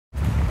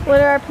What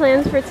are our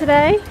plans for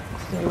today?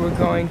 Today we're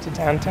going to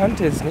downtown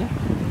Disney.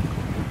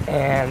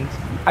 And,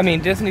 I mean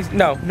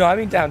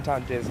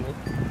downtown Disney.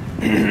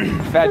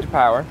 Fad to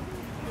Power.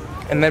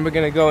 And then we're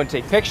gonna go and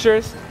take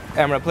pictures. And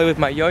I'm gonna play with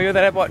my yo-yo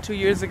that I bought 2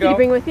 years ago. Did you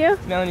bring with you?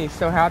 Melanie's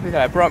so happy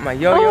that I brought my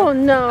yo-yo. Oh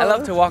no. I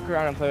love to walk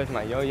around and play with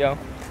my yo-yo.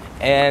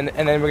 And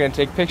then we're gonna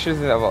take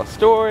pictures of all the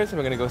stores, and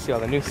we're gonna go see all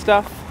the new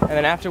stuff. And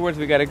then afterwards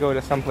we gotta go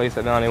to some place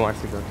that Melanie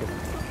wants to go to.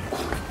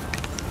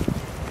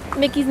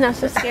 Mickey's Not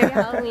So Scary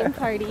Halloween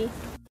Party.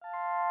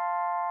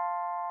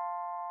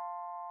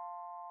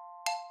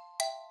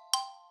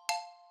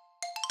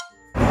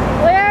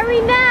 Where are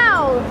we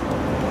now?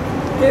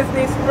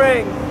 Disney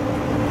Springs.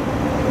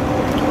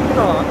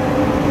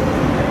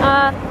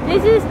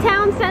 This is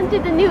Town Center,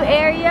 the new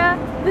area.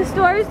 The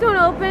stores don't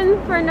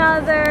open for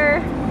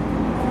another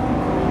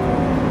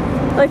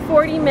like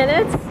 40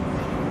 minutes,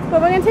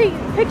 but we're gonna take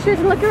pictures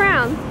and look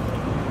around.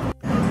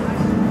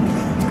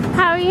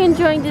 How are you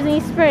enjoying Disney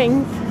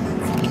Springs?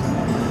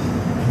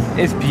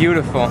 It's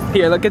beautiful.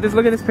 Here, look at this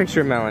picture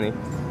of Melanie.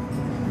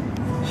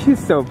 She's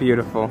so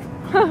beautiful.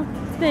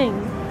 Thing.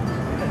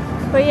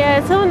 But yeah,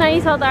 it's so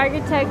nice, all the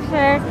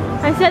architecture.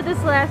 I said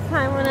this last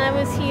time when I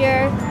was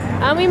here.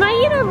 We might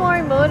eat a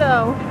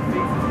Morimoto,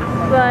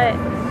 but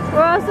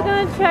we're also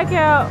gonna check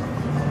out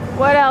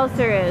what else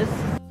there is.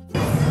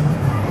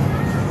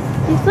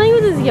 He's playing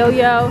with his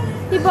yo-yo.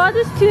 He bought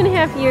this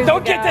 2.5 years ago.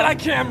 Don't get that on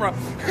camera!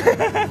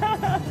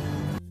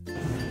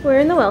 We're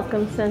in the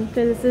Welcome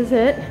Center. This is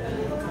it.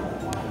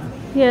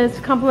 He has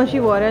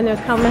complimentary water and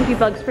there's complimentary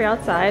bug spray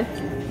outside.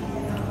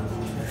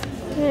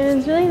 And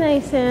it's really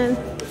nice and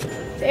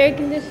it's air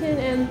conditioned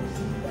and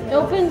it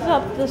opens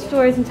up the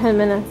stores in 10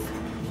 minutes.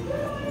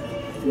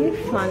 You're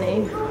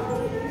funny.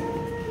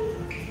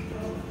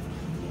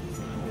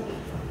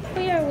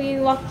 Here we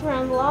walked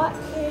around a lot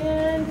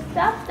and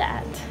stopped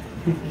at.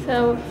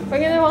 So we're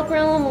gonna walk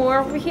around a little more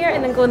over here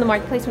and then go in the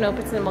marketplace when it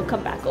opens and then we'll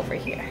come back over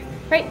here.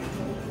 Right?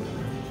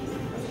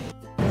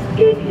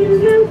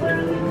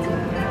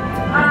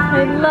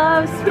 I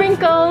love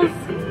sprinkles.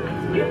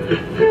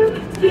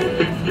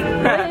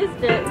 What is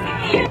this?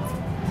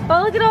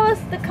 Oh, look at all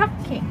the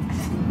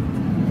cupcakes.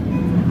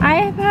 I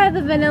have had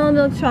the vanilla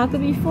milk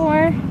chocolate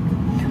before.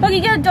 Look,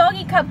 you get a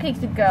doggy cupcake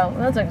to go.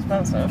 Those are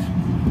expensive.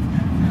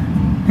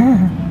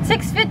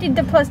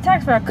 $6.50 plus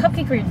tax for a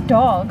cupcake for your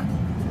dog.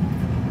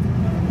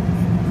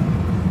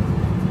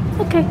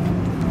 Okay.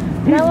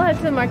 Now we'll head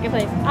to the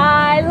marketplace.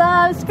 I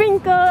love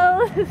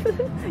sprinkles.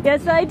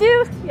 Yes, I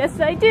do. Yes,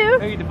 I do.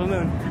 Maybe the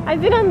balloon. I've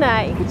been on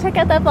that. You can check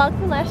out that vlog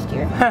from last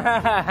year.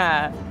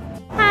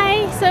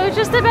 Hi. So it's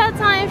just about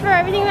time for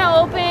everything to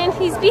open.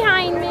 He's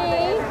behind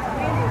me.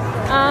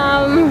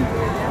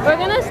 We're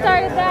gonna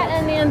start at that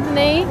and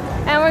Anthony,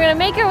 and we're gonna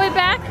make our way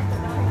back.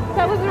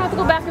 Probably we don't have to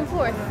go back and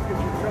forth.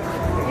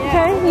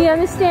 Okay, you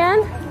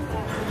understand?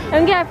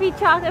 And get a free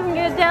chocolate from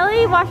Get a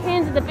Deli. Wash your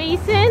hands at the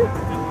basin.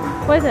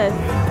 What is this?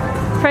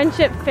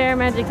 Friendship Fair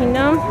Magic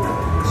Kingdom.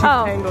 She's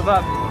tangled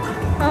up.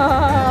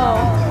 Oh.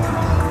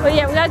 But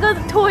yeah, we gotta go to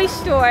the toy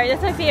store.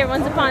 That's my favorite,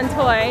 Once Upon a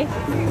Toy.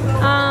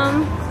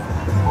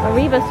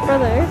 Arribas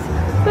Brothers.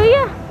 But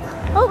yeah.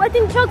 Oh, I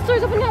think chocolate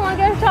store's open now. Wanna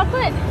get a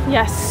chocolate?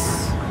 Yes.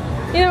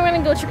 You know, we're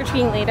gonna go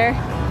trick-or-treating later.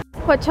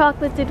 What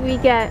chocolate did we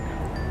get?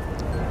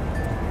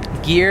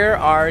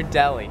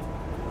 Ghirardelli.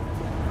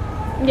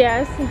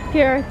 Yes,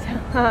 here.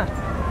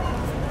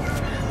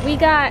 We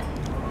got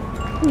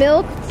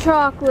milk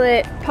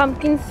chocolate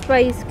pumpkin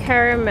spice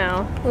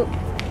caramel. Ooh.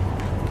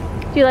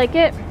 Do you like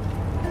it?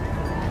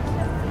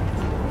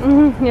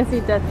 Yes, he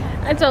does.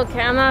 It's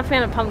okay. I'm not a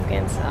fan of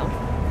pumpkin, so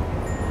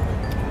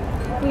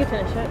you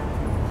can finish it.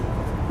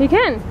 You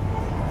can.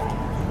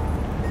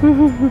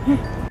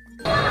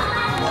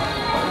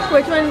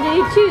 Which one did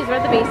you choose? We're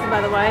at the basin,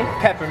 by the way.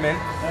 Peppermint.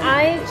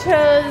 I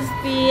chose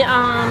the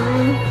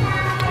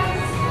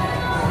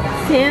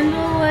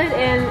sandalwood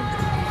and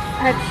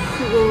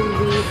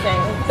patchouli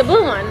thing. The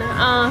blue one.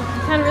 I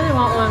kind of really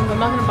want one, but I'm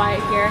not gonna buy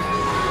it here.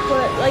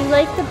 But I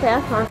like the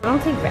bath ones. I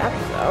don't take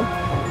baths though.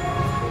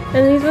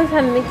 And these ones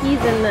have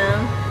Mickeys in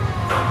them.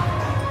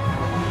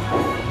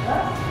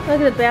 Look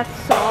at the bath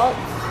salts.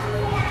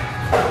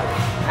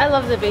 I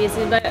love the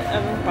basin, but I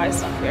don't buy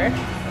stuff here.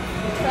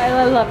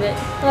 I love it.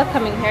 I love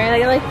coming here. I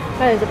like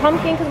the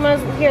pumpkin because when I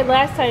was here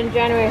last time in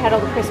January, I had all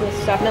the Christmas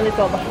stuff. Now they've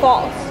got all the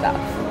fall stuff.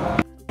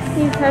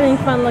 He's having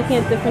fun looking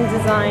at different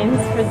designs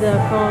for the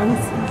phones.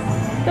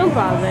 Don't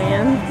bother,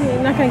 Ian.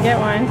 You're not gonna get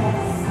one.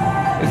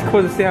 It's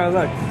cool to see how it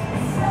looks.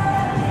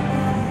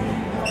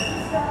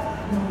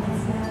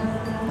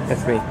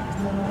 That's me.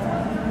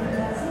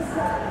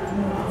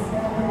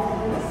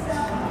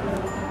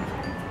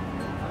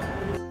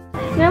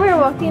 Now we're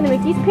walking into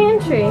Mickey's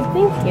pantry.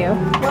 Thank you.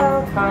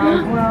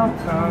 Welcome,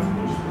 welcome.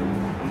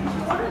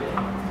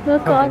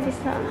 Look all this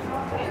stuff.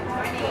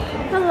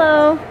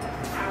 Hello.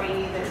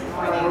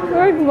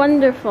 We're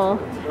wonderful.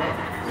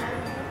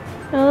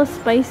 All the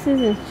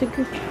spices and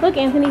sugar. Look,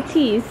 Anthony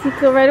teas. You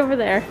can go right over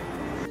there.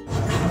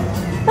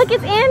 Look,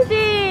 it's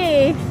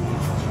Angie.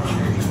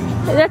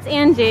 That's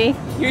Angie.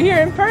 You're here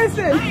in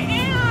person. I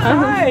am.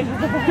 Hi.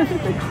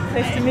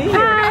 Nice to meet you.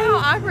 Hi.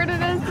 How awkward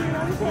it is.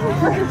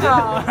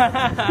 Oh.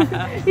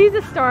 He's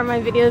a star in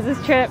my videos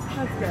this trip.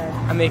 That's good.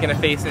 I'm making a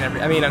face at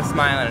I'm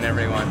smiling at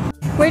everyone.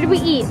 Where did we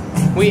eat?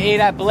 We ate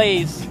at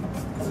Blaze.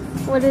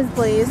 What is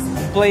Blaze?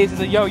 Blaze is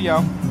a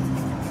yo-yo.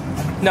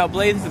 No,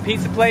 Blaze is a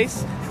pizza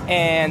place,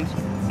 and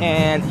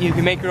you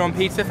can make your own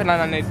pizza for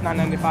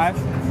 $9.95.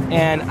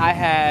 And I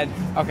had,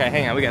 okay,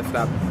 hang on, we gotta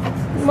stop.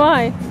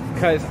 Why?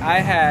 Because I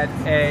had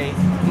a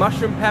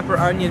mushroom pepper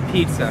onion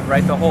pizza,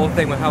 right? The whole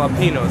thing with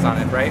jalapenos on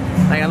it, right?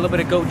 I got a little bit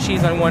of goat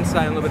cheese on one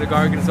side, and a little bit of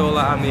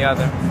gorgonzola on the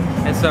other,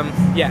 and some,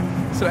 yeah.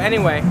 So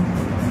anyway,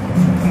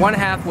 one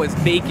half was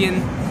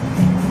bacon,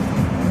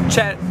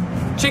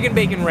 chicken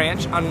bacon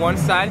ranch on one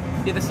side.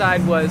 The other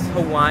side was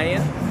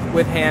Hawaiian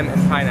with ham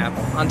and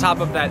pineapple. On top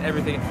of that,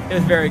 everything, it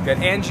was very good.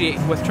 Angie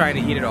was trying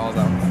to eat it all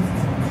though.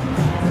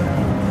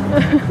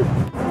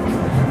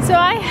 So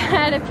I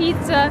had a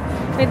pizza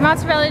with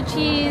mozzarella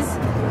cheese,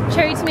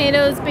 cherry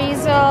tomatoes,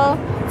 basil,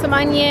 some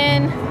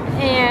onion,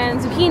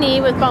 and zucchini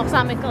with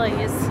balsamic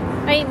glaze.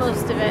 I ate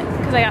most of it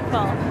because I got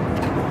full.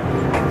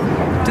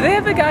 Do they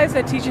have the guys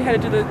that teach you how to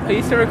do the, are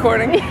you still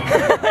recording?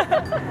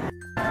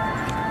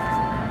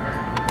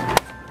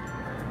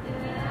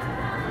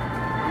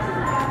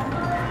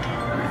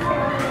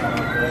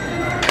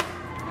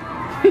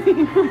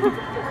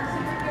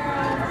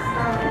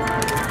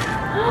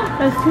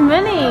 There's too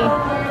many.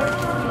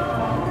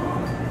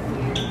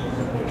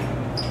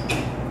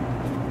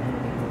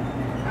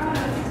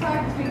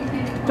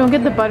 Don't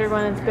get the butter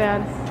one, it's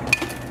bad.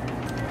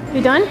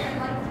 You done?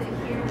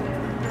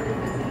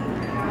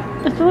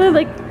 It's only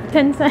like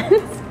 10 cents. We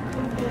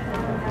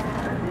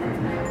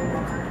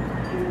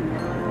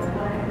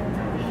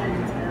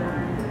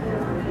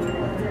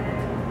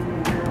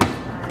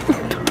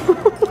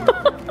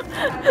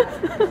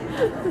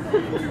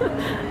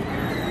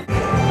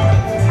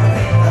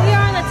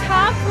are on the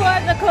top floor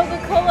of the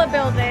Coca-Cola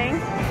building.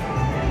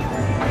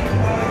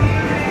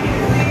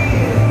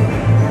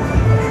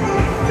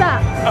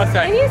 Stop. Oh,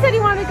 sorry. And you said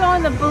you wanted to go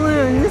on the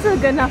balloon. This is a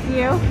good enough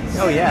view.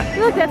 Oh yeah.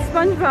 Look, that's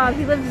SpongeBob.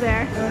 He lives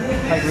there.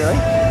 Like really?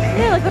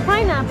 Yeah, like the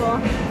pineapple.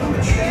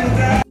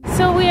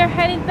 So we are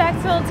heading back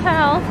to the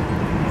hotel.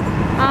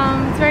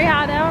 It's very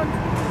hot out.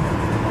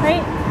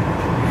 Right?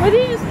 What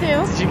did you just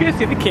do? Did you guys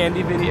see the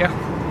candy video?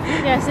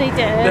 Yes, they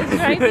did. It was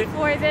right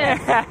before this.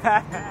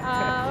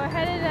 We're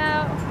headed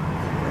out.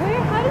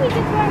 Where? How do we get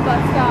to our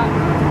bus stop?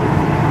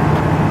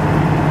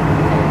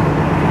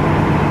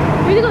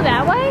 We need to go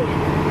that way?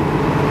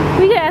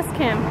 We could ask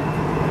him.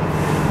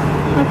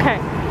 Okay.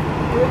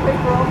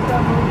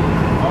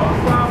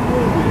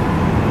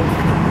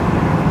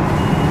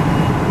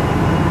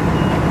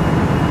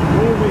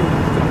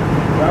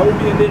 That would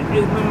be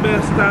is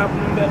number stop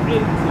number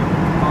 18.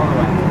 All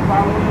right.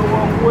 Follow the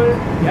one way.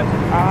 Yep.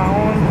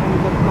 On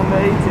number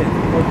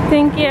 18.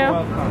 Thank you. You're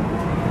welcome.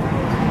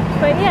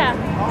 But yeah,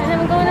 and then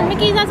we're going to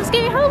Mickey's Not So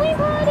Scary Halloween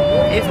Party.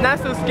 It's not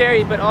so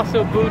scary, but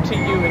also boo to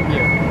you and you.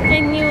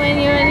 And you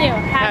and you and you.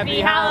 Happy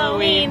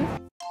Halloween.